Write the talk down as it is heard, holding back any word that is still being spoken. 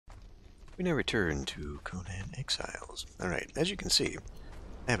We now return to Conan Exiles. Alright, as you can see,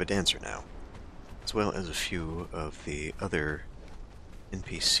 I have a dancer now, as well as a few of the other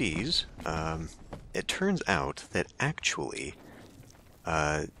NPCs. It turns out that actually,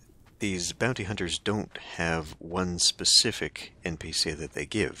 these bounty hunters don't have one specific NPC that they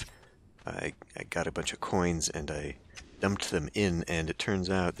give. I got a bunch of coins and I dumped them in, and it turns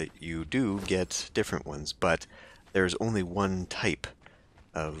out that you do get different ones, but there's only one type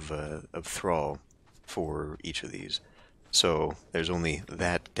of thrall for each of these. So there's only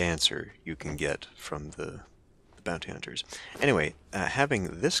that dancer you can get from the bounty hunters. Anyway,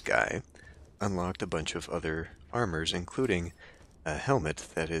 having this guy unlocked a bunch of other armors, including a helmet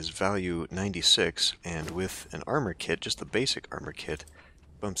that is value 96, and with an armor kit, just the basic armor kit,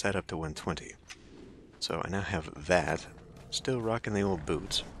 bumps that up to 120. So I now have that. Still rocking the old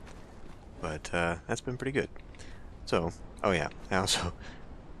boots, but that's been pretty good. So, oh yeah, I also,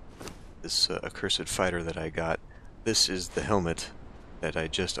 this accursed fighter that I got, this is the helmet that I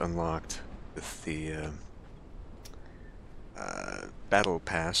just unlocked with the battle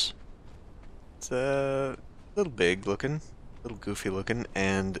pass. It's a little big looking, a little goofy looking,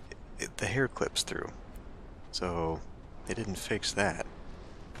 and the hair clips through. So they didn't fix that.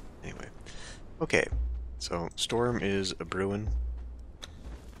 Anyway, okay, so storm is a brewing,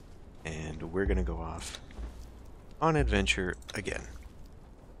 and we're gonna go off on adventure again.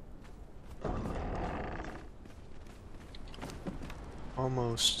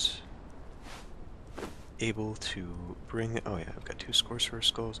 Almost able to bring... oh yeah, I've got 2 sorcerer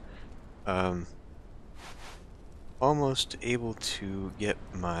skulls. Almost able to get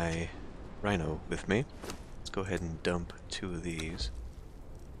my rhino with me. Let's go ahead and dump 2 of these.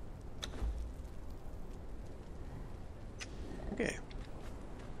 Okay.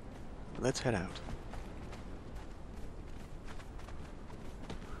 Let's head out.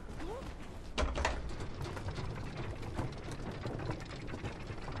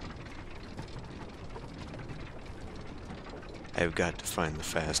 I've got to find the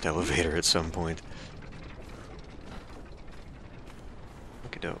fast elevator at some point.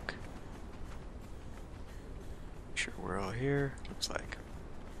 Okie-doke. Make sure we're all here. Looks like.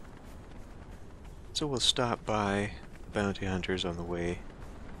 So we'll stop by the bounty hunters on the way.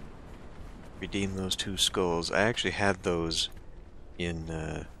 Redeem those 2 skulls. I actually had those in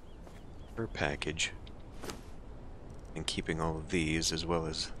her package. And keeping all of these as well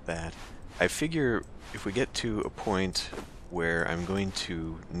as that. I figure if we get to a point where I'm going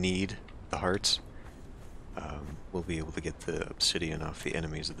to need the hearts, we'll be able to get the obsidian off the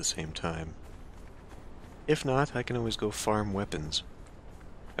enemies at the same time. If not, I can always go farm weapons.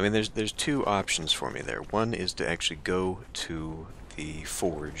 I mean, there's 2 options for me there. One is to actually go to the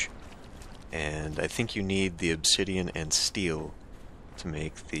forge, and I think you need the obsidian and steel to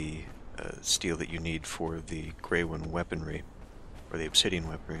make the steel that you need for the Grey One weaponry, or the obsidian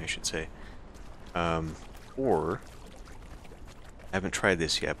weaponry, I should say. Or I haven't tried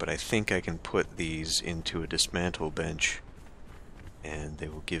this yet, but I think I can put these into a dismantle bench and they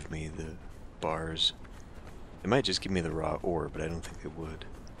will give me the bars. They might just give me the raw ore, but I don't think they would.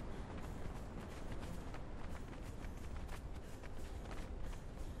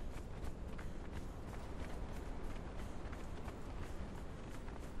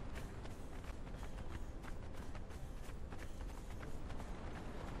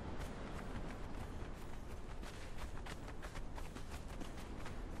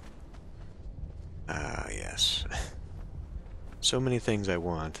 Ah, yes. So many things I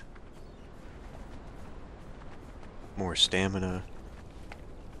want. More stamina.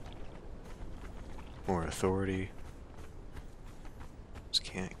 More authority. Just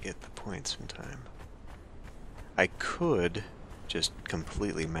can't get the points in time. I could just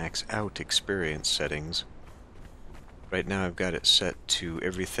completely max out experience settings. Right now I've got it set to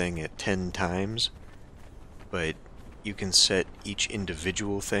everything at 10 times, but you can set each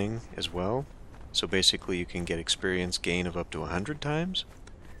individual thing as well. So basically you can get experience gain of up to 100 times,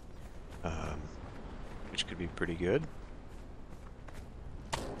 which could be pretty good.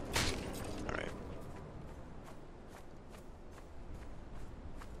 Alright.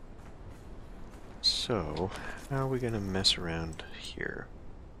 So, how are we going to mess around here?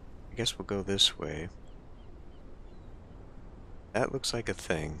 I guess we'll go this way. That looks like a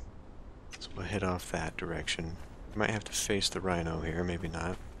thing, so we'll head off that direction. Might have to face the rhino here, maybe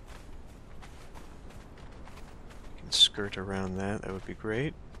not. Skirt around that, that would be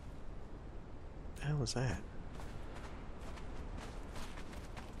great. What the hell was that?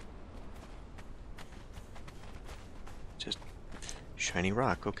 Just shiny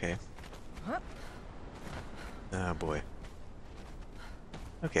rock, okay. Oh boy.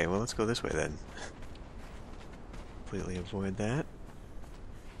 Okay, well, let's go this way then. Completely avoid that.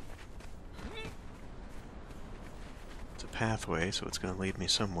 It's a pathway, so it's going to lead me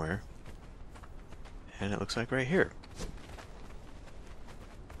somewhere. And it looks like right here.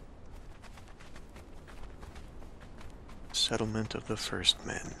 Settlement of the First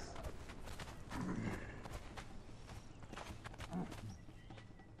Men.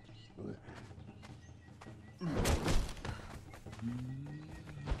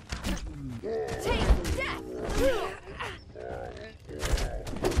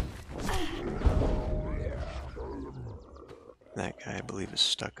 That guy, I believe, is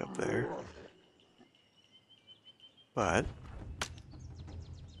stuck up there. But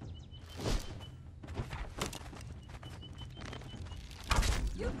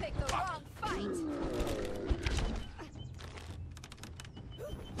you picked the wrong fight.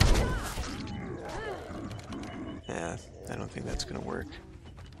 yeah, I don't think that's gonna work.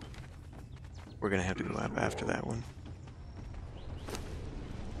 We're gonna have to go up after that one.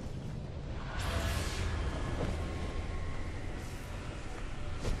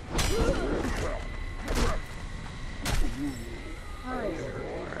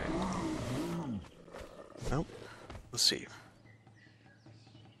 Well, let's see.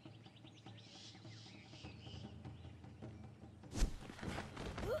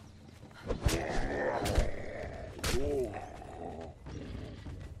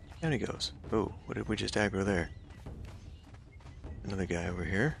 Down he goes. Oh, what did we just aggro there? Another guy over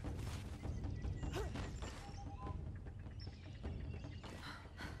here.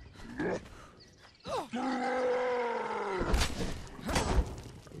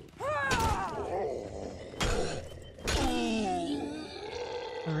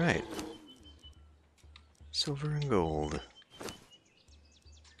 Alright. Silver and gold.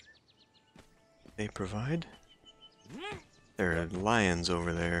 They provide? There are lions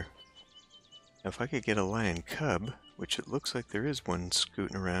over there. Now if I could get a lion cub, which it looks like there is one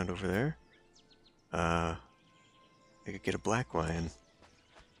scooting around over there, I could get a black lion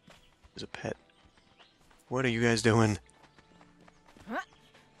as a pet. What are you guys doing?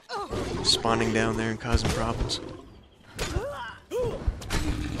 Spawning down there and causing problems?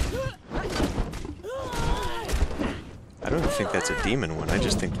 I don't think that's a demon one. I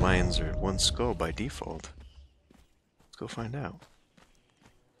just think lions are one skull by default. Let's go find out.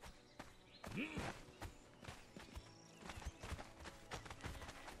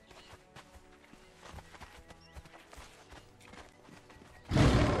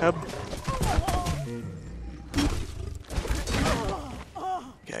 Cub.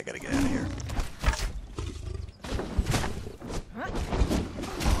 Okay, I gotta get out of here.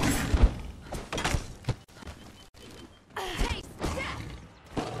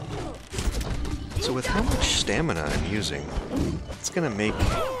 So with how much stamina I'm using, it's gonna make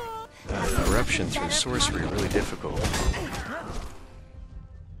corruption through sorcery really difficult.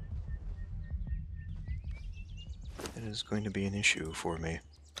 It is going to be an issue for me.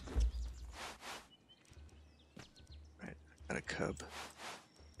 Right, I got a cub.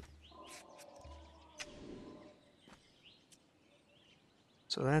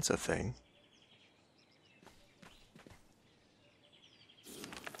 So that's a thing.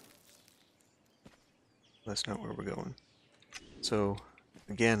 That's not where we're going. So,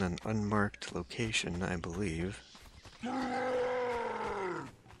 again, an unmarked location, I believe.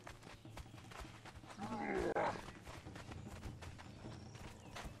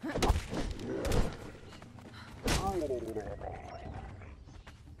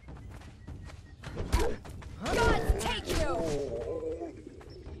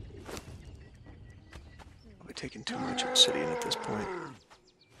 Probably taking too much obsidian at this point.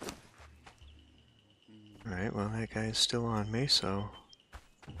 Alright, well that guy is still on me, so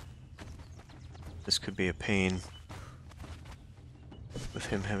this could be a pain with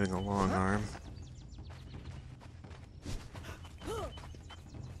him having a long arm.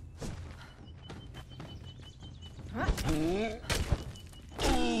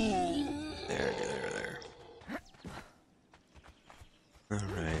 There.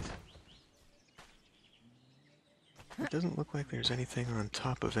 Alright. It doesn't look like there's anything on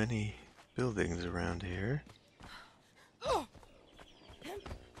top of any buildings around here.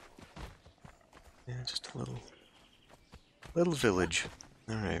 Yeah, just a little village.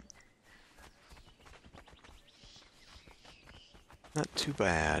 Alright. Not too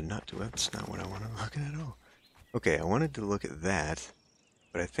bad. That's not what I want to look at all. Okay, I wanted to look at that,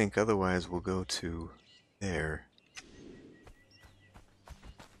 but I think otherwise we'll go to there.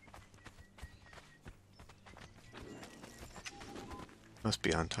 Must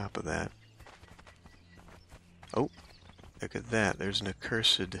be on top of that. Oh, look at that. There's an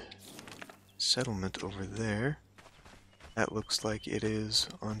accursed settlement over there. That looks like it is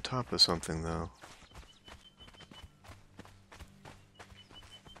on top of something, though.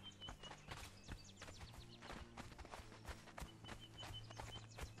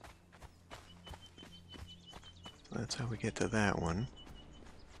 So that's how we get to that one.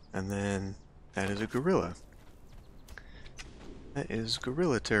 And then that is a gorilla. That is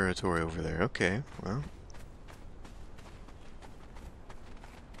gorilla territory over there. Okay, well.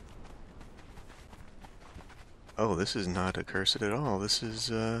 Oh, this is not accursed at all. This is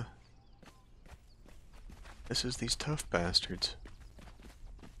these tough bastards.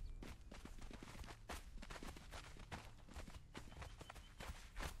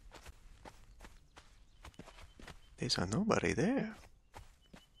 There's nobody there.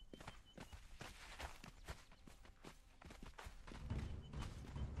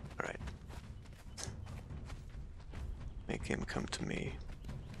 Alright. Make him come to me.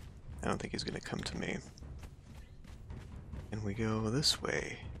 I don't think he's gonna come to me. And we go this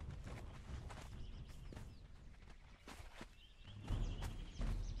way.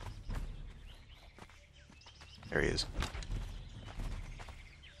 There he is.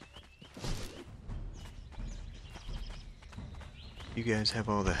 You guys have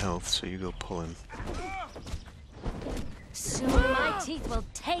all the health, so you go pull him. Soon my teeth will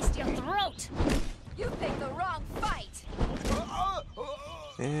taste your throat. You picked the wrong fight.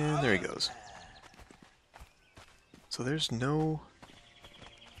 And there he goes. So there's no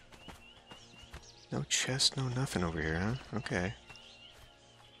chest, no nothing over here, huh? Okay.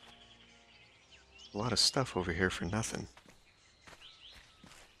 A lot of stuff over here for nothing.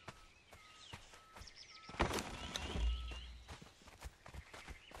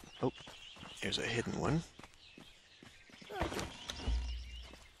 Oh, there's a hidden one.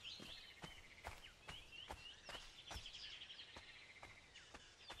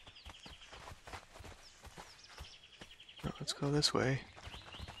 Oh, let's go this way.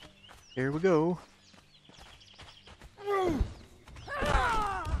 Here we go.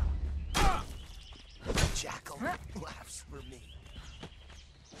 Jackal laughs for me.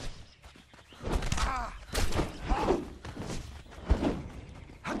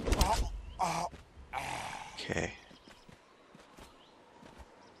 Okay.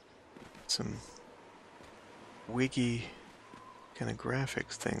 Some wiggy kind of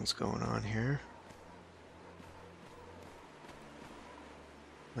graphics things going on here.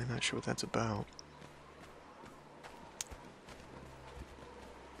 I'm not sure what that's about.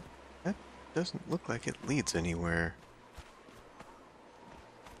 That doesn't look like it leads anywhere.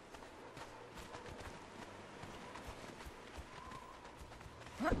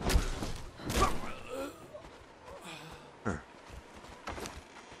 Huh.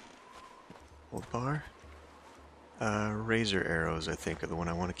 Old bar? Razor arrows, I think, are the one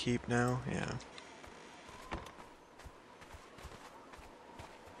I want to keep now. Yeah.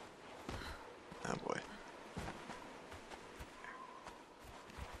 Oh boy.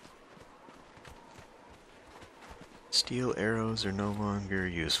 Steel arrows are no longer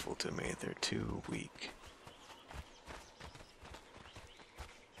useful to me. They're too weak.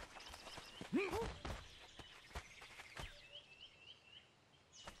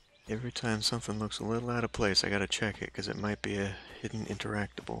 Every time something looks a little out of place, I gotta check it, because it might be a hidden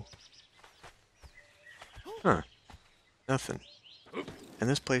interactable. Huh. Nothing. And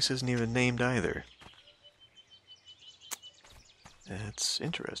this place isn't even named either. That's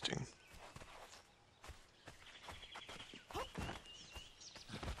interesting.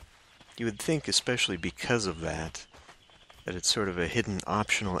 You would think, especially because of that, that it's sort of a hidden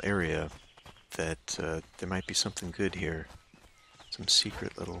optional area, that there might be something good here. Some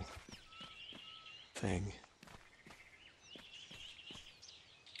secret little thing.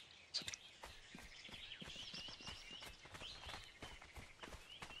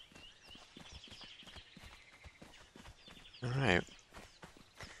 Alright.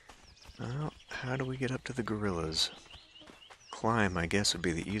 Well, how do we get up to the gorillas? Climb, I guess, would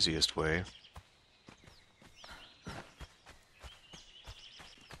be the easiest way.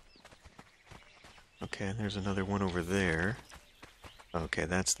 Okay, there's another one over there. Okay,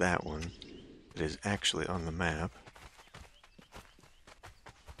 that's that one. It is actually on the map.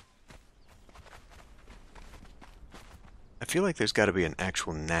 I feel like there's got to be an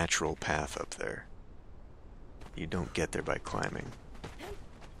actual natural path up there. You don't get there by climbing.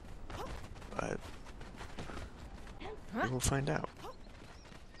 But we'll find out.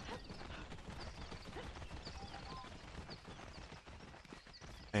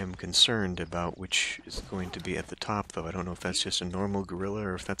 I am concerned about which is going to be at the top, though. I don't know if that's just a normal gorilla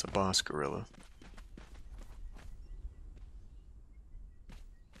or if that's a boss gorilla.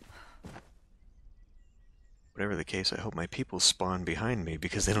 Whatever the case, I hope my people spawn behind me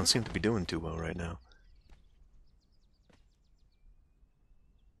because they don't seem to be doing too well right now.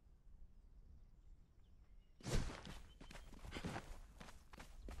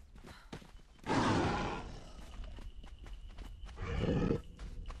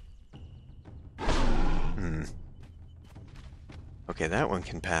 Okay, that one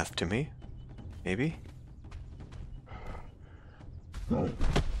can path to me. Maybe?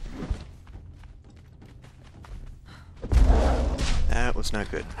 That was not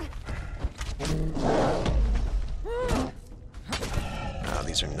good. Oh,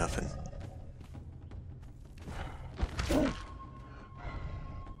 these are nothing.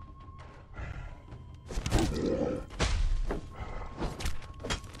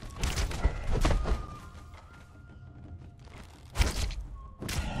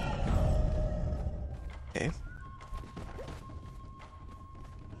 Okay.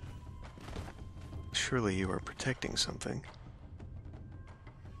 Surely you are protecting something.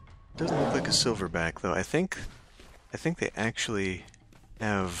 Doesn't look like a silverback, though. I think they actually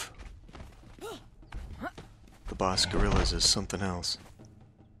have the boss gorillas as something else.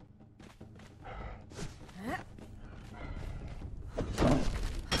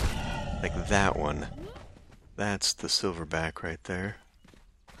 Like that one. That's the silverback right there.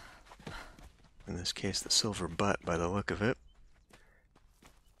 In this case, the silver butt by the look of it.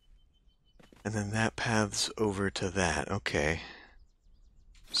 And then that paths over to that. Okay.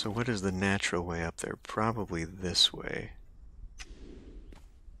 So what is the natural way up there? Probably this way.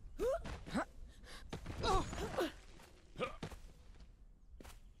 Got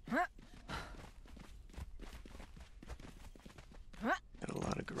a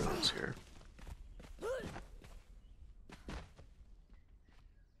lot of gorillas here.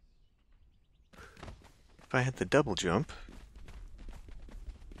 If I had the double jump,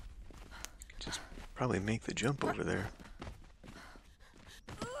 just probably make the jump over there.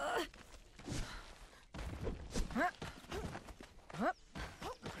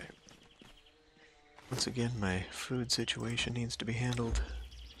 Once again, my food situation needs to be handled.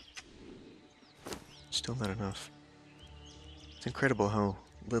 Still not enough. It's incredible how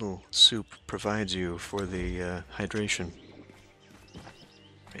little soup provides you for the hydration.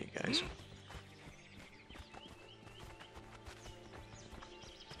 Hey guys.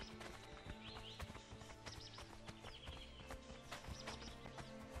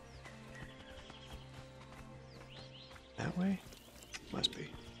 That way? Must be.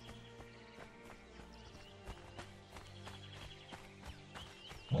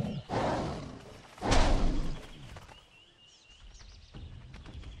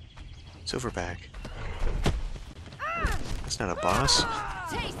 Silverback. That's not a boss.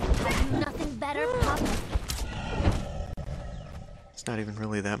 Nothing better, pup. It's not even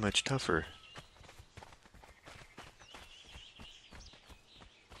really that much tougher.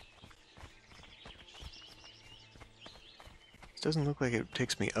 This doesn't look like it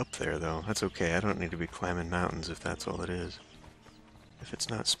takes me up there, though. That's okay. I don't need to be climbing mountains if that's all it is. If it's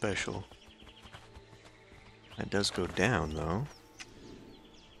not special. It does go down, though.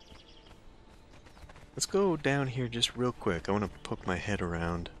 Let's go down here just real quick. I want to poke my head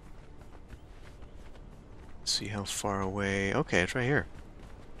around. See how far away... Okay, it's right here.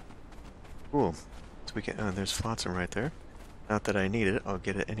 Cool. So we can... there's Flotsam right there. Not that I need it. I'll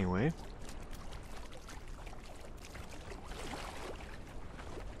get it anyway.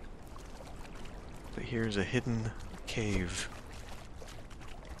 But here's a hidden cave.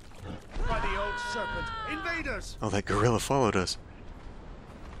 By the old serpent! Invaders! Oh, that gorilla followed us.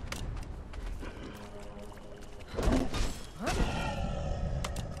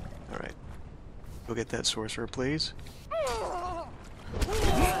 Alright. Go get that sorcerer, please.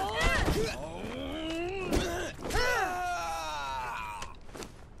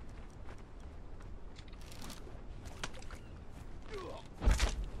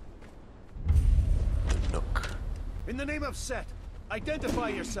 Nook. In the name of Set, identify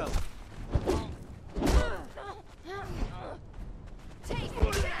yourself! Take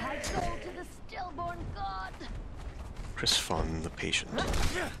it! I go to the stillborn god! Chris Fon, the patient.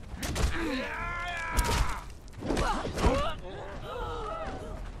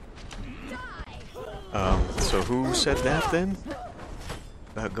 So who said that then?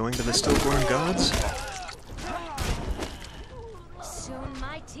 About going to the stillborn gods? Soon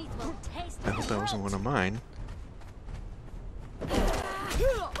my teeth will taste I hope that wasn't one of mine.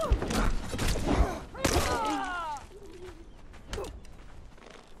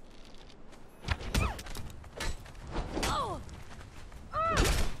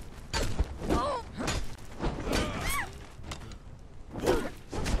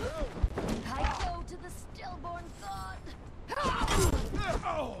 I go to the stillborn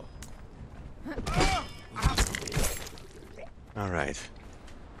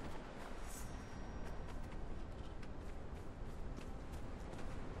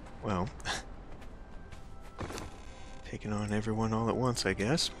Well, taking on everyone all at once, I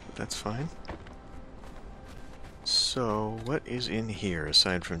guess, but that's fine. So, what is in here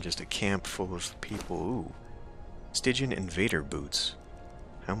aside from just a camp full of people? Ooh, Stygian invader boots.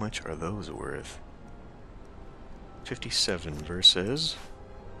 How much are those worth? 57 versus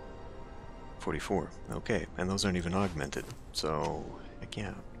 44. Okay, and those aren't even augmented, so heck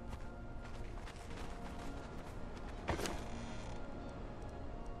yeah.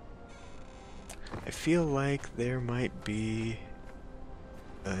 I feel like there might be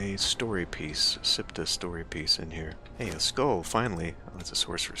a story piece, Sipta story piece in here. Hey, a skull, finally. Oh, that's a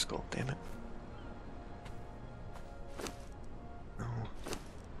sorcerer skull, damn it. No.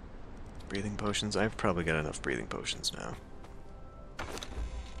 Breathing potions? I've probably got enough breathing potions now.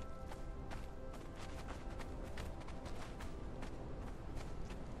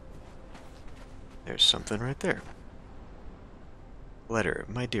 There's something right there. Letter,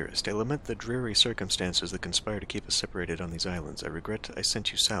 my dearest, I lament the dreary circumstances that conspire to keep us separated on these islands. I regret I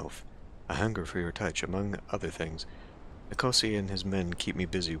sent you south. I hunger for your touch, among other things. Nikosi and his men keep me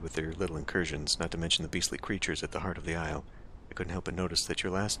busy with their little incursions, not to mention the beastly creatures at the heart of the isle. I couldn't help but notice that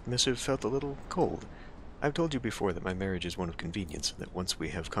your last missive felt a little cold. I've told you before that my marriage is one of convenience, and that once we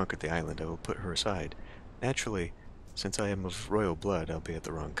have conquered the island I will put her aside. Naturally, since I am of royal blood, albeit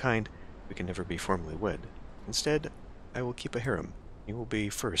the wrong kind, we can never be formally wed. Instead, I will keep a harem. You will be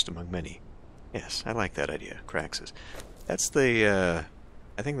first among many. Yes, I like that idea, Craxus. That's the,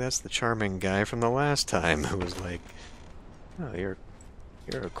 I think that's the charming guy from the last time who was like, oh, you're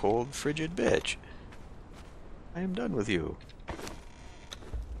a cold, frigid bitch. I am done with you.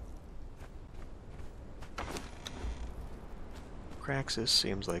 Craxus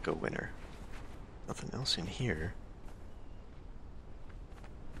seems like a winner. Nothing else in here.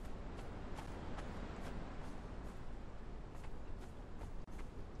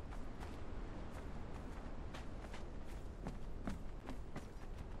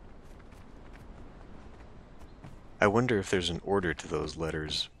 I wonder if there's an order to those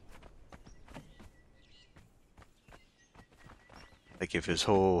letters. Like if his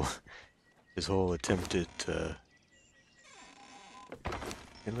whole attempt at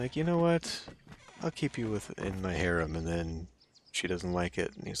and like, you know what? I'll keep you in my harem, and then she doesn't like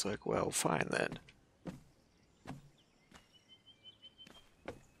it, and he's like, well, fine then.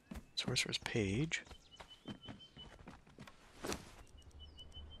 Sorcerer's page.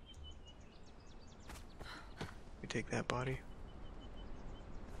 We take that body.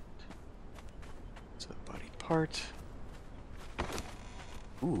 It's a body part.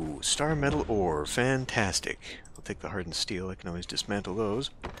 Ooh, star metal ore. Fantastic. I'll take the hardened steel. I can always dismantle those.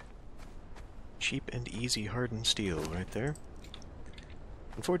 Cheap and easy hardened steel right there.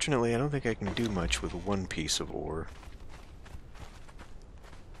 Unfortunately, I don't think I can do much with one piece of ore.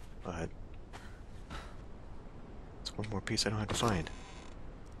 But it's one more piece I don't have to find.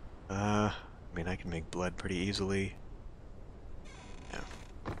 I mean, I can make blood pretty easily. Yeah.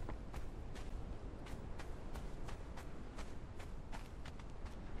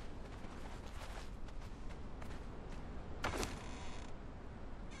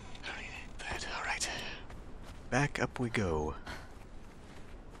 That, alright. Back up we go.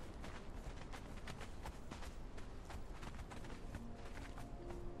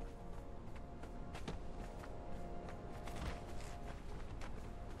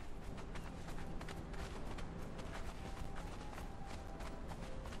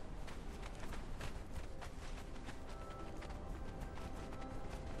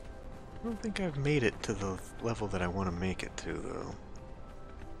 I don't think I've made it to the level that I want to make it to, though.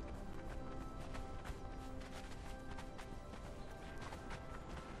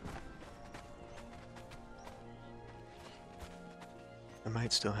 I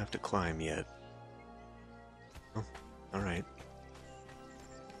might still have to climb yet. Oh, alright.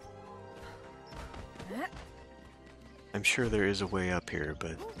 I'm sure there is a way up here,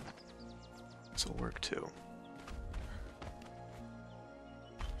 but this'll work too.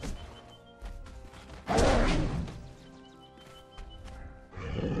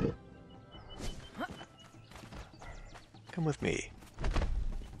 Come with me.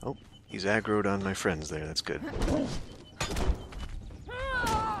 Oh, he's aggroed on my friends there, that's good.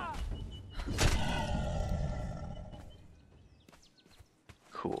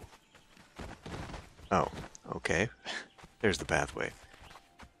 Cool. Oh, okay. There's the pathway.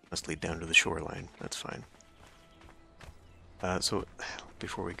 Must lead down to the shoreline, that's fine. So,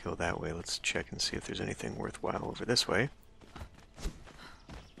 before we go that way, let's check and see if there's anything worthwhile over this way.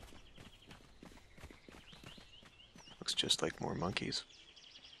 Looks just like more monkeys.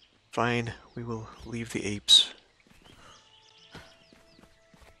 Fine, we will leave the apes.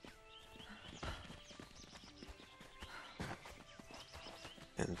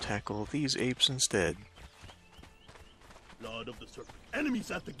 and tackle these apes instead. Lord of the Serpent.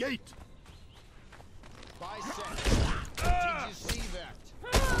 Enemies at the gate! Bicep. Did you see that?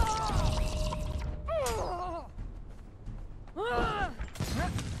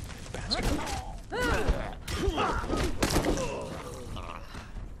 Bastard.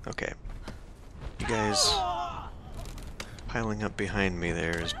 Okay. You guys piling up behind me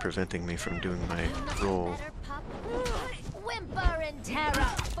there is preventing me from doing my roll. Whimper in terror,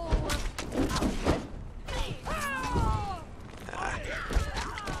 fool!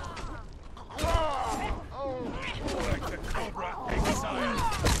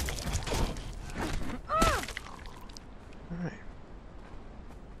 Alright.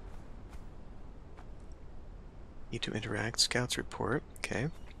 Need to interact. Scouts report. Okay.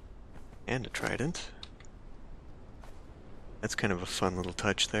 And a trident. That's kind of a fun little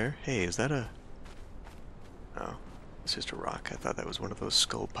touch there. Hey, is that a... Oh, it's just a rock. I thought that was one of those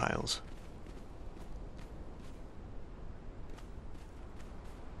skull piles.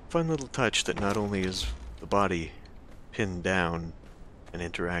 Fun little touch that not only is the body pinned down and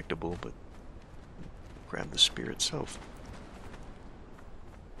interactable, but grab the spear itself.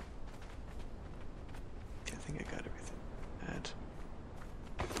 Okay, I think I got everything.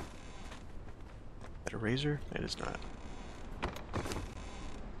 That a razor? It is not.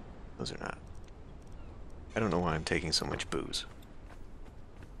 Those are not. I don't know why I'm taking so much booze.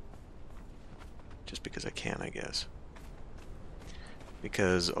 Just because I can, I guess.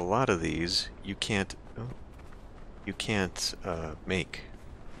 Because a lot of these you can't make.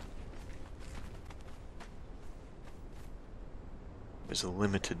 There's a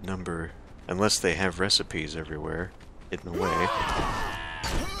limited number, unless they have recipes everywhere hidden away,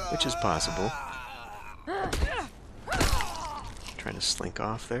 which is possible. Trying to slink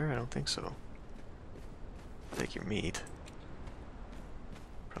off there? I don't think so. Take your meat.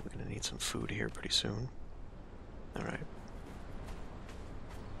 Probably gonna need some food here pretty soon. Alright.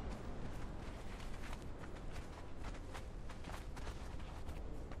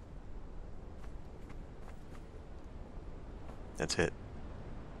 That's it.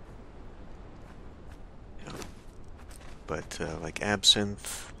 Yeah. But, like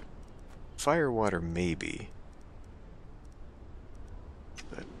absinthe, firewater maybe.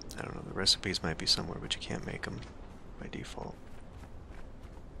 But, I don't know, the recipes might be somewhere, but you can't make them by default.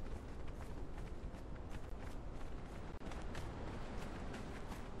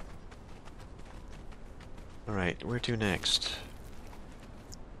 Alright, where to next?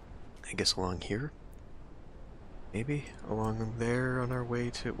 I guess along here? Maybe along there on our way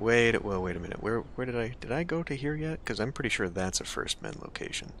to... wait a minute. Where did I go to here yet? Because I'm pretty sure that's a First Men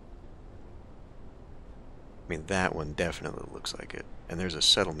location. I mean, that one definitely looks like it. And there's a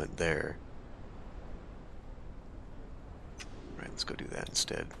settlement there. Alright, let's go do that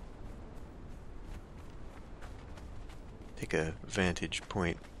instead. Take a vantage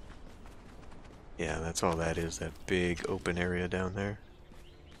point. Yeah, that's all that is, that big open area down there.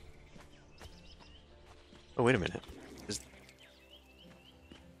 Oh, wait a minute.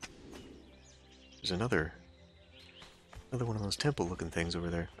 There's another one of those temple-looking things over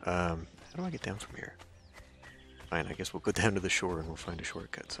there. How do I get down from here? Fine, I guess we'll go down to the shore and we'll find a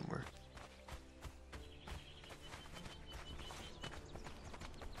shortcut somewhere.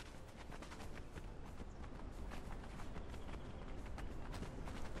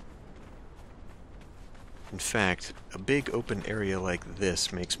 In fact, a big open area like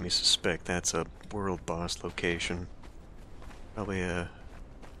this makes me suspect that's a world boss location. Probably a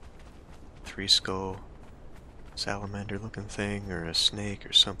three-skull salamander looking thing, or a snake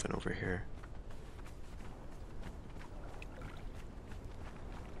or something over here.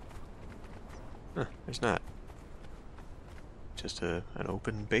 Huh, there's not. Just an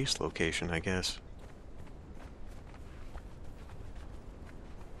open base location, I guess.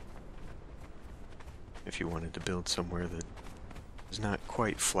 If you wanted to build somewhere that is not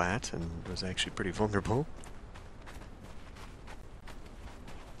quite flat and was actually pretty vulnerable.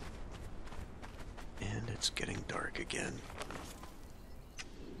 And it's getting dark again.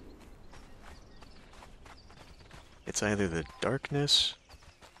 It's either the darkness,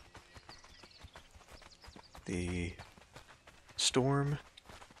 the storm,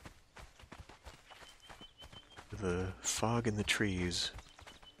 the fog in the trees,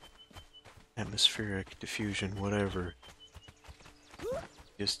 atmospheric diffusion, whatever.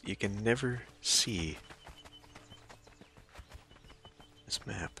 Just, you can never see this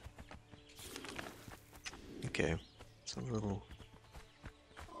map. Okay, it's a little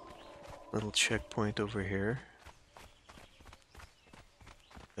checkpoint over here.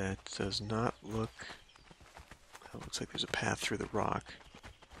 That does not look... It looks like there's a path through the rock.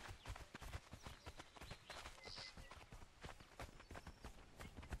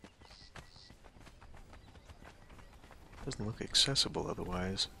 Doesn't look accessible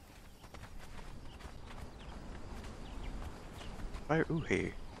otherwise. Ooh,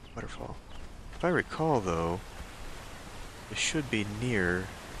 hey, waterfall. If I recall, though, this should be near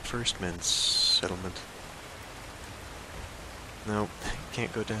First Men's settlement. No,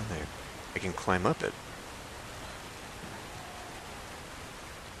 can't go down there. I can climb up it.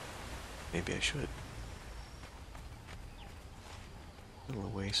 Maybe I should.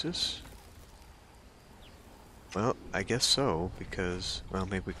 Little oasis. Well, I guess so, because, well,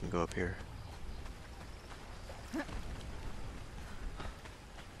 maybe we can go up here.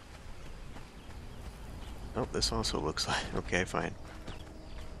 Oh, this also looks like... Okay, fine.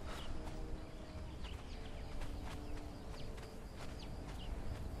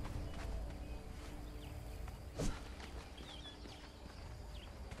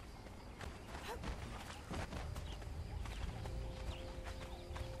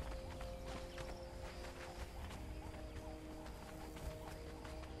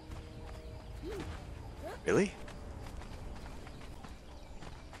 Really?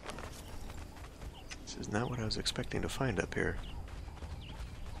 This is not what I was expecting to find up here.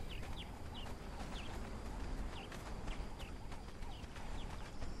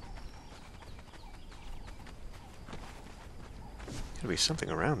 Gotta be something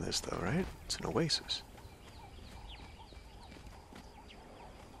around this, though, right? It's an oasis.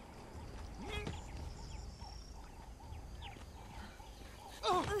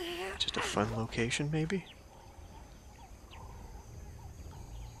 Just a fun location, maybe?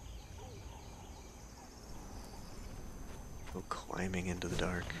 Go climbing into the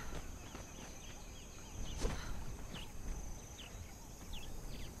dark.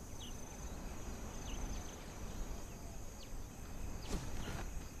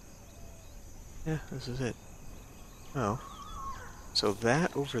 Yeah, this is it. Oh. So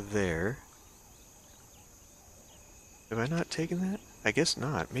that over there... Have I not taken that? I guess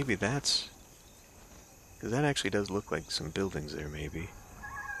not. Maybe that's... Because that actually does look like some buildings there, maybe.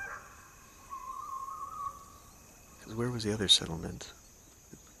 Because where was the other settlement?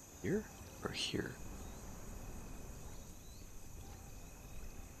 Here? Or here?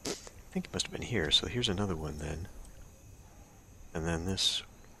 I think it must have been here, so here's another one then. And then this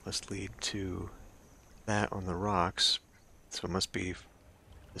must lead to that on the rocks. So it must be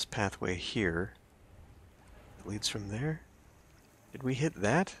this pathway here. It leads from there? Did we hit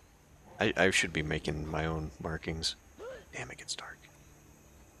that? I should be making my own markings. Damn, it gets dark.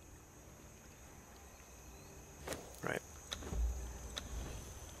 Right.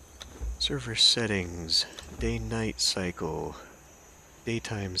 Server settings. Day-night cycle.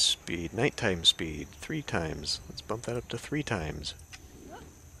 Daytime speed. Nighttime speed. 3 times. Let's bump that up to 3 times.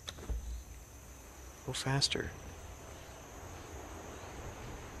 Go faster.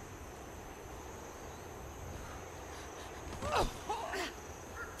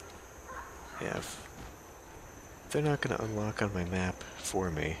 Yeah, if they're not going to unlock on my map for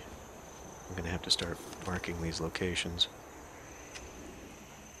me, I'm going to have to start marking these locations.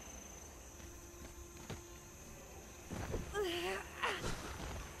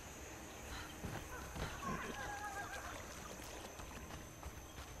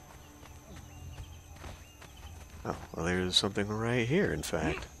 Oh, well, there's something right here, in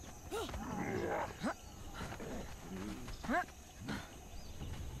fact.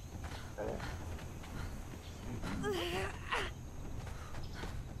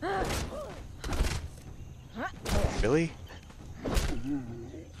 Really?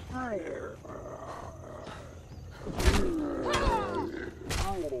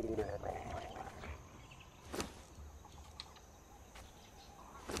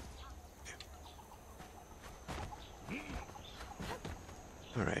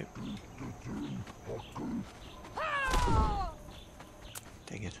 All right.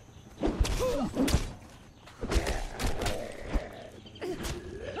 Dang it.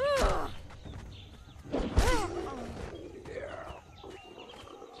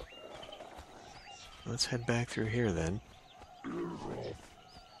 Let's head back through here then.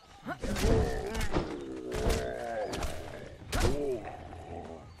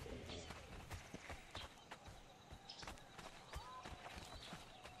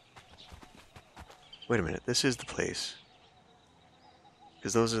 Wait a minute, this is the place.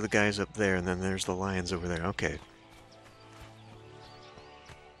 Because those are the guys up there, and then there's the lions over there. Okay.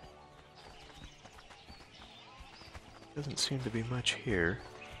 Doesn't seem to be much here.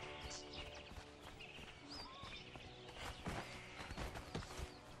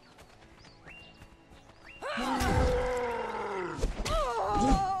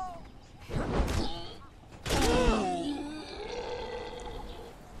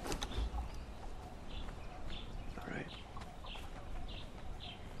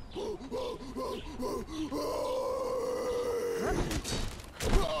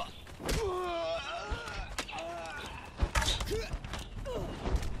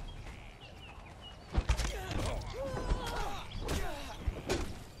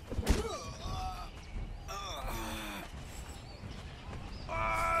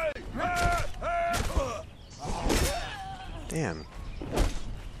 Damn.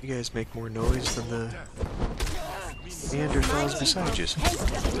 You guys make more noise than the Neanderthals beside you.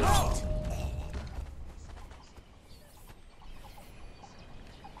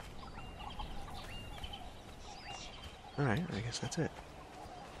 Alright, I guess that's it.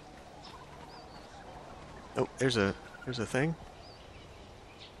 Oh, there's a thing.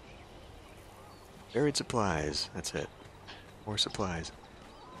 Buried supplies, that's it. More supplies.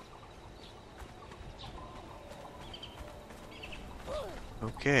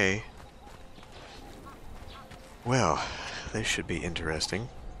 Okay. Well, this should be interesting.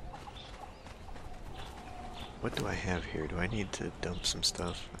 What do I have here? Do I need to dump some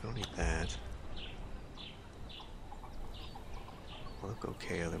stuff? I don't need that. Look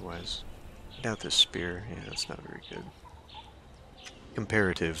okay otherwise. I doubt this spear. Yeah, that's not very good.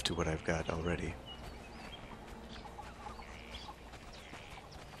 Comparative to what I've got already.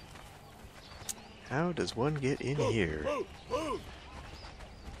 How does one get in here?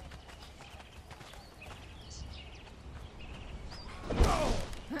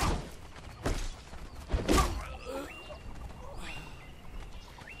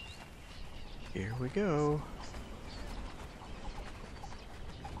 Here we go.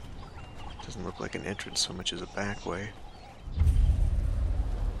 Doesn't look like an entrance so much as a back way.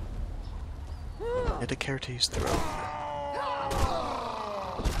 And a Kertes throne.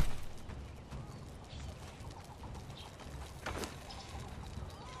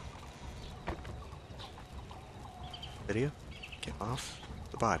 Video? Get off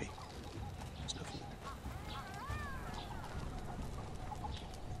the body. There's nothing there.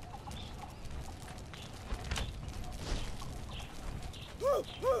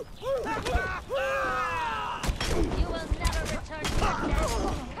 You will never return to your death.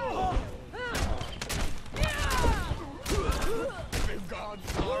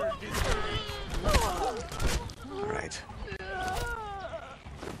 Alright.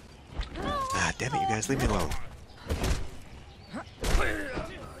 Ah, damn it, you guys, leave me alone.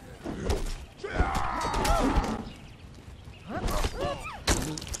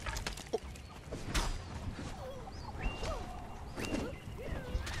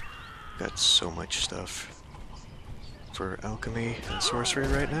 Got so much stuff for alchemy and sorcery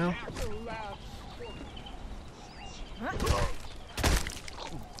right now.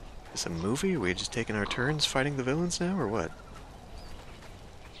 Is this a movie? Are we just taking our turns fighting the villains now, or what?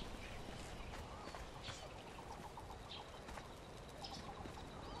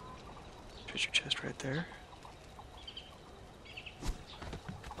 Treasure chest right there.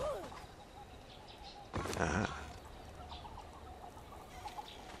 Aha.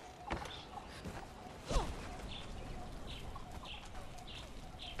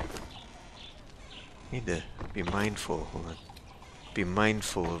 Need to be mindful. Hold on. Be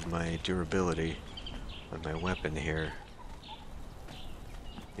mindful of my durability on my weapon here.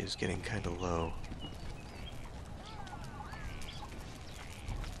 It's getting kind of low.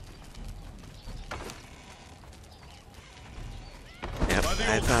 Yep,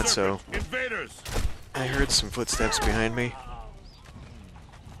 I thought so. Invaders! I heard some footsteps behind me.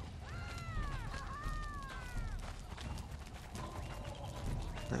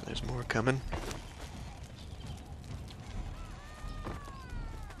 There's more coming.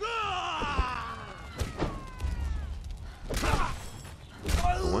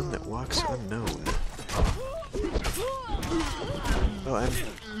 The one that walks unknown. Well,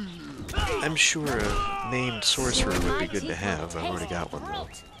 I'm sure a named sorcerer would be good to have. I've already got one though.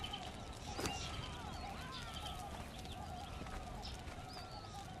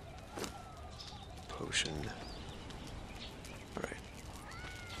 Potion. Alright.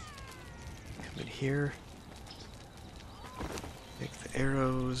 Come in here. Take the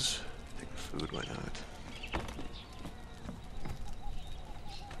arrows. Take the food, why not?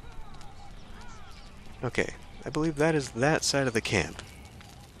 Okay, I believe that is that side of the camp.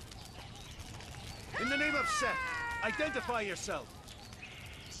 In the name of Set, identify yourself.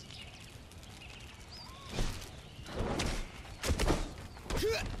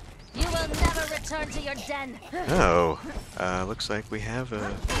 You will never return to your den. Oh, looks like we have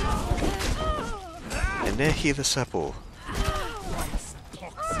a Nehi the Supple.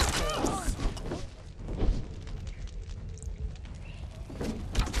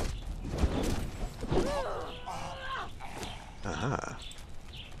 Aha.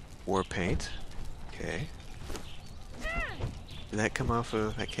 War paint. Okay. Did that come off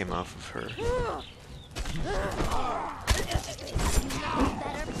of... that came off of her. Better pup.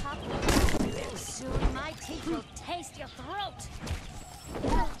 Soon my teeth will taste your throat.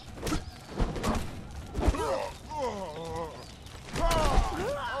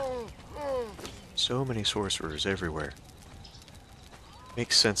 So many sorcerers everywhere.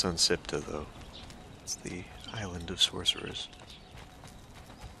 Makes sense on Sipta, though. It's the island of sorcerers.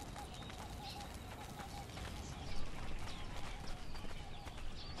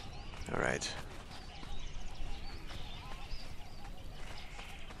 Alright.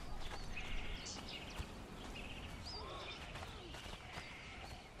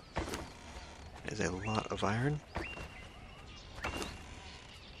 There's a lot of iron. I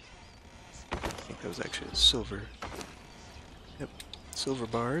think that was actually silver. Yep, silver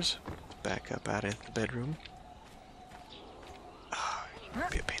bars. Back up out of the bedroom. Ah,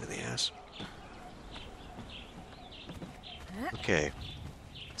 be a pain in the ass. Okay.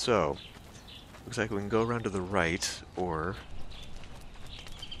 So, looks like we can go around to the right, or...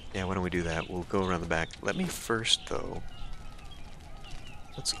 yeah, why don't we do that? We'll go around the back. Let me first, though...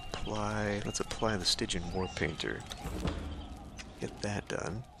 Let's apply the Stygian War Painter. Get that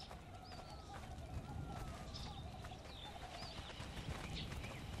done.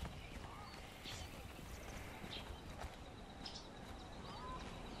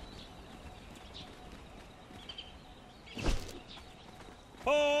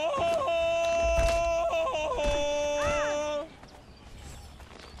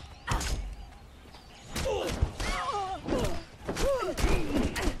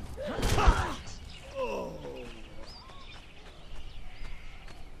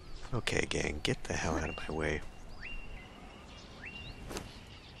 Okay, gang, get the hell out of my way.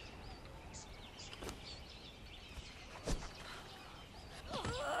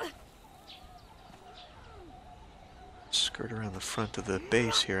 Skirt around the front of the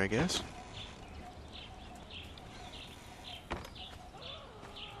base here, I guess.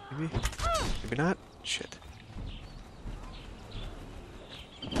 Maybe? Maybe not? Shit.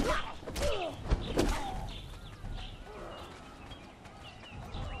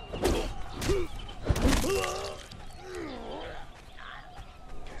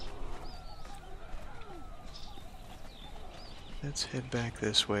 Let's head back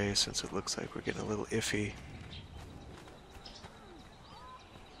this way since it looks like we're getting a little iffy.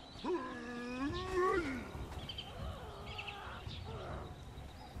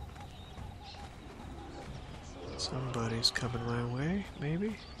 Somebody's coming my way,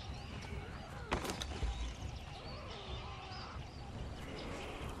 maybe?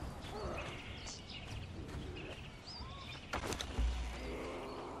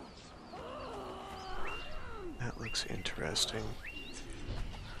 That looks interesting.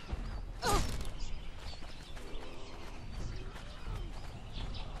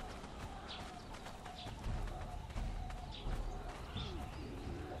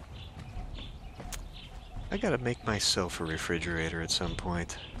 I gotta make myself a refrigerator at some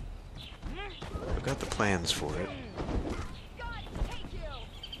point. I've got the plans for it.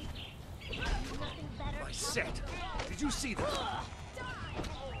 My set. Did you see that?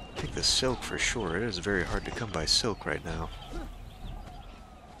 Take the silk for sure. It is very hard to come by silk right now.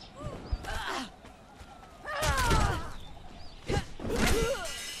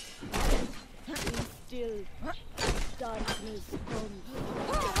 Still, darkness comes.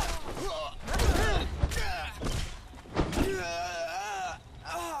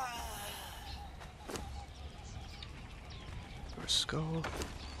 Or skull.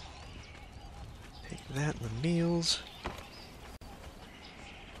 Take that in the meals.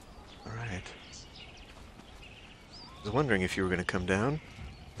 Alright. I was wondering if you were going to come down.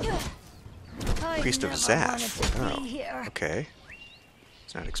 Priest of Zaph. Oh, okay.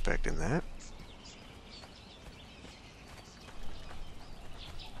 Was not expecting that.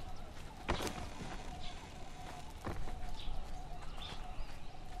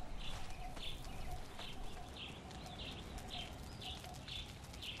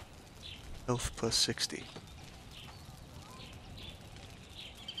 Health plus 60.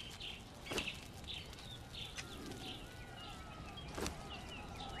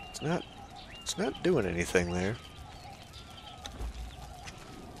 It's not doing anything there.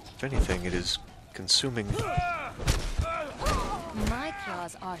 If anything, it is consuming. My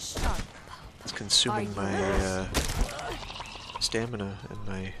claws are sharp. It's consuming my stamina and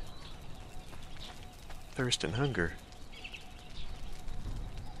my thirst and hunger.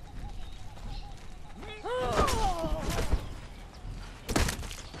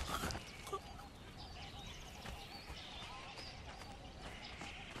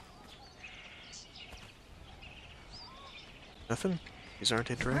 Nothing? These aren't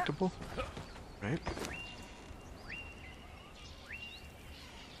interactable? Right?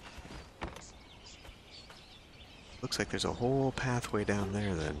 Looks like there's a whole pathway down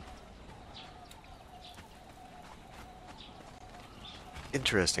there then.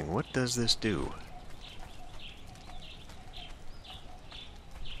 Interesting. What does this do?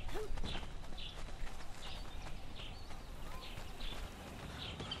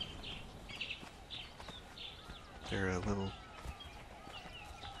 There a little...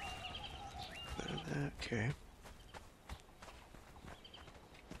 Okay.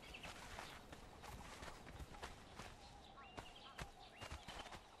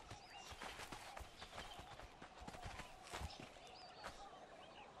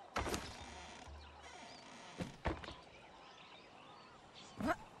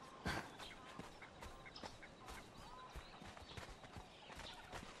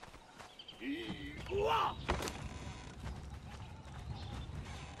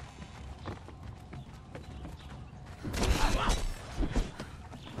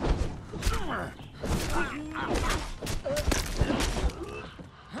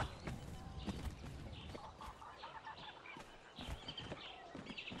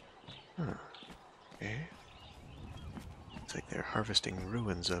 Okay. Looks like they're harvesting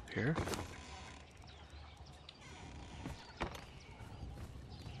ruins up here.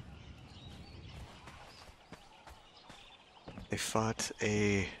 They fought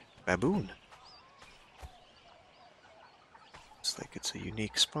a baboon. Looks like it's a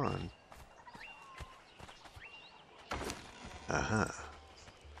unique spawn. Aha.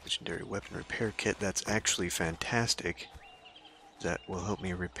 Legendary weapon repair kit. That's actually fantastic. That will help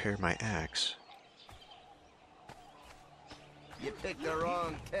me repair my axe. You picked the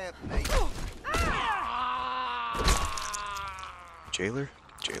wrong camp, mate. Jailer?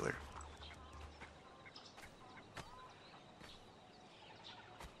 Jailer.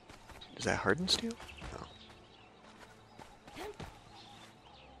 Is that hardened steel? No.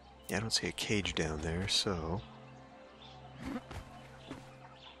 Yeah, I don't see a cage down there, so...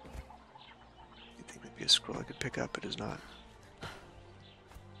 You'd think there'd be a scroll I could pick up, it is not.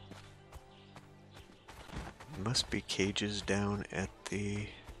 Must be cages down at the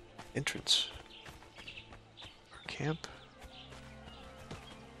entrance. Or camp?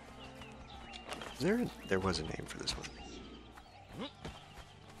 There was a name for this one.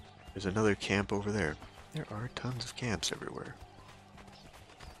 There's another camp over there. There are tons of camps everywhere.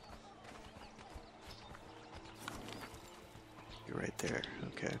 You're right there,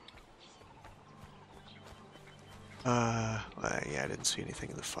 okay. Well, yeah, I didn't see anything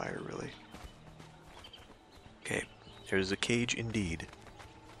in the fire, really. Okay, there's a cage indeed.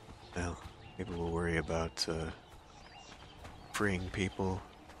 Well, maybe we'll worry about, freeing people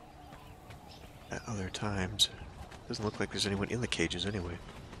at other times. Doesn't look like there's anyone in the cages anyway.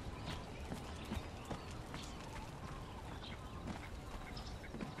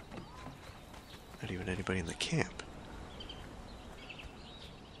 Not even anybody in the camp.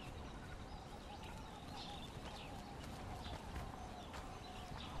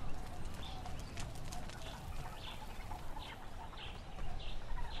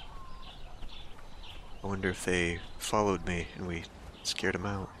 I wonder if they followed me and we scared them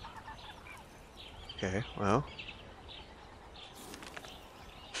out. Okay, well.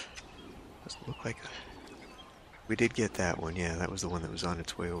 Doesn't look like... We did get that one, yeah, that was the one that was on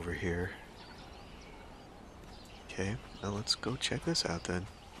its way over here. Okay, well let's go check this out then.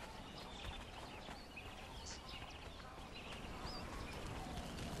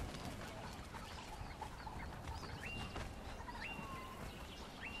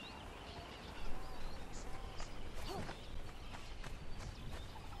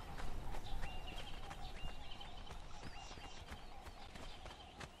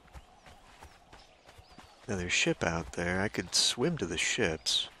 Another ship out there. I could swim to the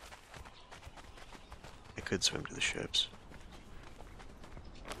ships. I could swim to the ships.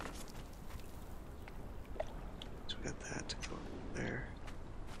 So we got that to go there.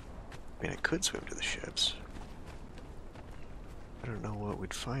 I mean, I could swim to the ships. I don't know what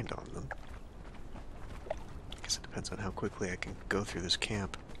we'd find on them. I guess it depends on how quickly I can go through this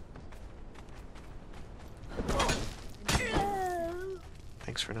camp.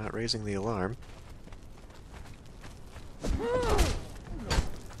 Thanks for not raising the alarm. The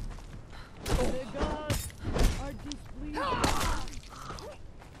gods are displeased.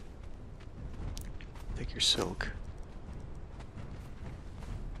 Take your silk.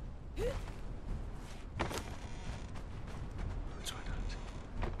 That's why not.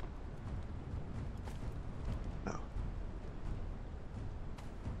 Oh.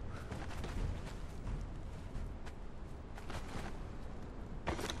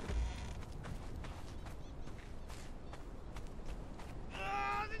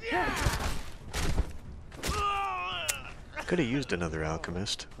 Could have used another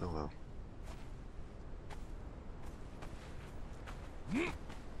alchemist. Oh well.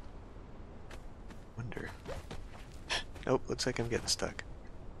 Wonder. Oh, looks like I'm getting stuck.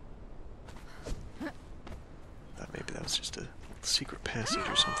 Thought maybe that was just a secret passage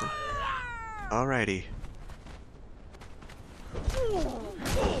or something. Alrighty.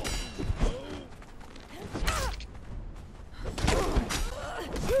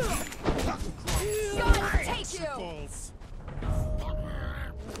 God take you!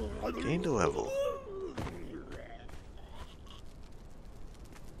 Gained a level.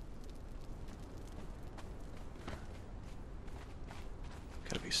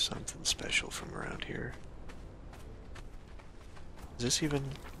 Gotta be something special from around here. Is this even...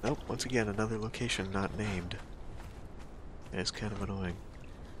 Nope, once again, another location not named. And it's kind of annoying.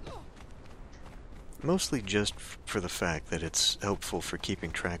 Mostly just for the fact that it's helpful for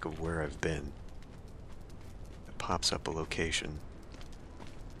keeping track of where I've been. It pops up a location.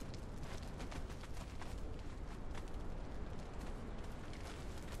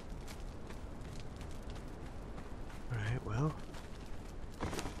 Alright, well...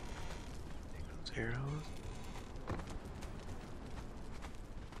 Take those arrows.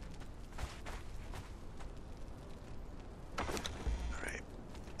 Alright.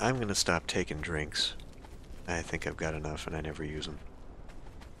 I'm gonna stop taking drinks. I think I've got enough and I never use them.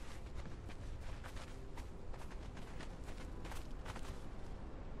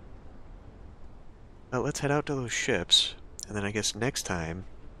 Well, let's head out to those ships, and then I guess next time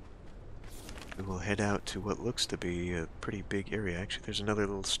we will head out to what looks to be a pretty big area. Actually, there's another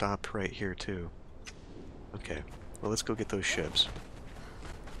little stop right here, too. Okay, well, let's go get those ships.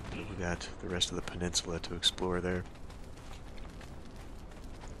 We got the rest of the peninsula to explore there.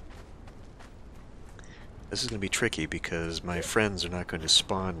 This is going to be tricky because my friends are not going to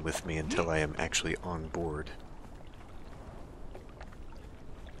spawn with me until I am actually on board.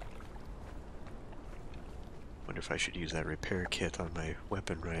 Wonder if I should use that repair kit on my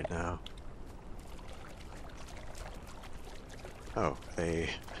weapon right now. Oh, they've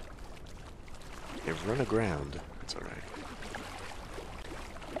run aground. That's alright.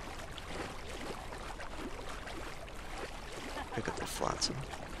 Pick up the flotsam.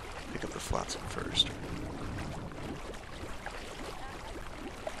 Pick up the flotsam first.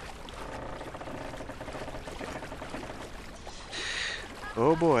 Okay.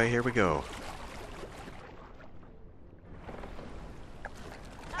 Oh boy, here we go.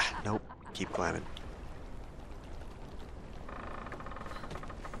 Nope, keep climbing.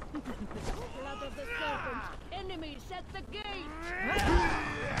 Blood of the serpent! Enemies at the gate!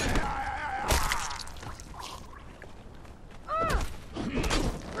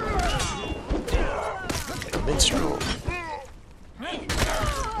 Minstrel.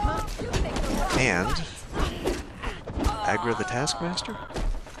 And aggro the Taskmaster?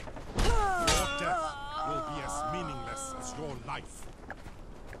 Your death will be as meaningless as your life.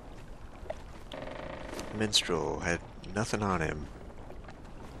 Minstrel had nothing on him.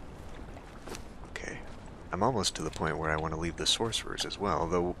 Okay. I'm almost to the point where I want to leave the sorcerers as well,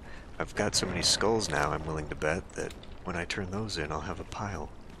 though I've got so many skulls now I'm willing to bet that when I turn those in I'll have a pile.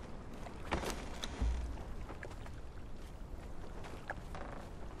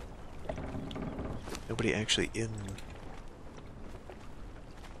 Nobody actually in...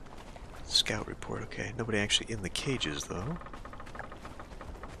 Scout report, okay. Nobody actually in the cages, though.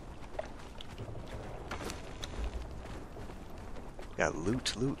 Got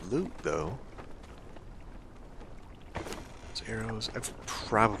loot, loot, loot, though. Those arrows... I've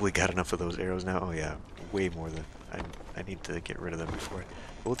probably got enough of those arrows now. Oh yeah, way more than... I need to get rid of them before...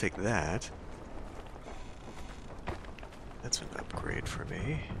 We'll take that. That's an upgrade for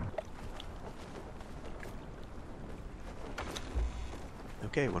me.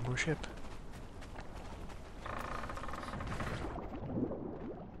 Okay, one more ship.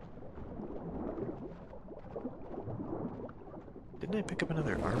 Didn't I pick up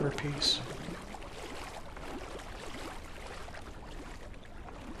another armor piece?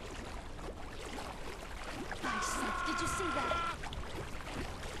 Nice, Seth. Did you see that?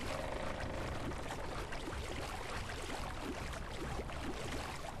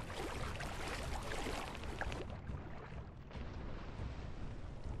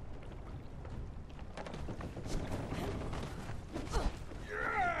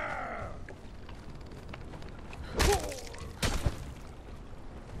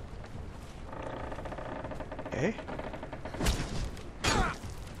 Okay.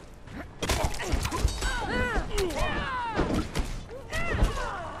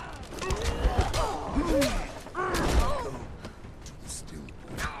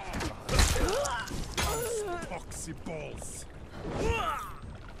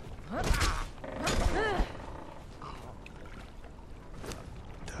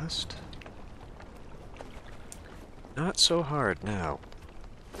 just not so hard now.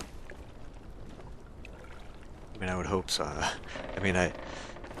 I mean, I would hope so. I mean, I'm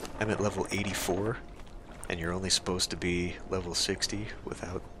at level 84, and you're only supposed to be level 60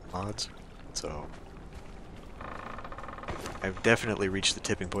 without mods, so I've definitely reached the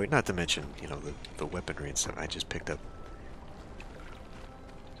tipping point, not to mention, you know, the weaponry and stuff. I just picked up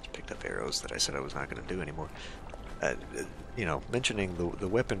arrows that I said I was not going to do anymore. You know, mentioning the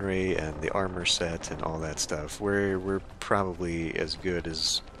weaponry and the armor set and all that stuff, we're probably as good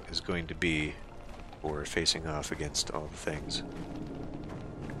as is going to be for facing off against all the things.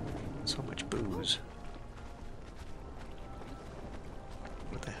 So much booze.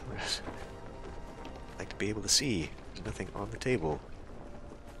 What the hell is... I'd like to be able to see. There's nothing on the table.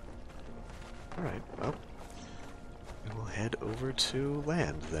 Alright, well, we will head over to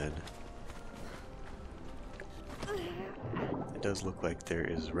land then. It does look like there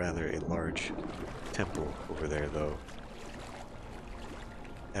is rather a large temple over there, though.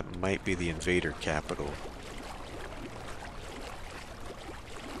 That might be the invader capital.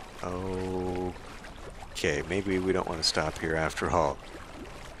 Okay, maybe we don't want to stop here after all.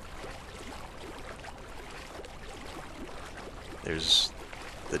 There's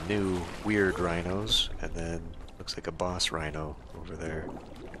the new weird rhinos, and then looks like a boss rhino over there.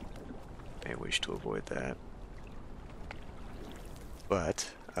 May wish to avoid that.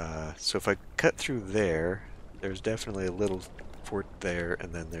 But, so if I cut through there, there's definitely a little fort there,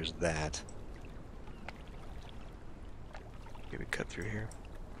 and then there's that. Maybe cut through here.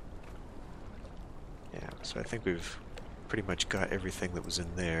 Yeah, so I think we've pretty much got everything that was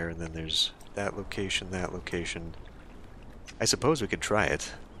in there, and then there's that location, that location. I suppose we could try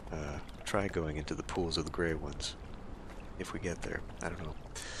it. Try going into the pools of the gray ones. If we get there. I don't know.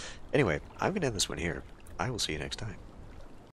 Anyway, I'm going to end this one here. I will see you next time.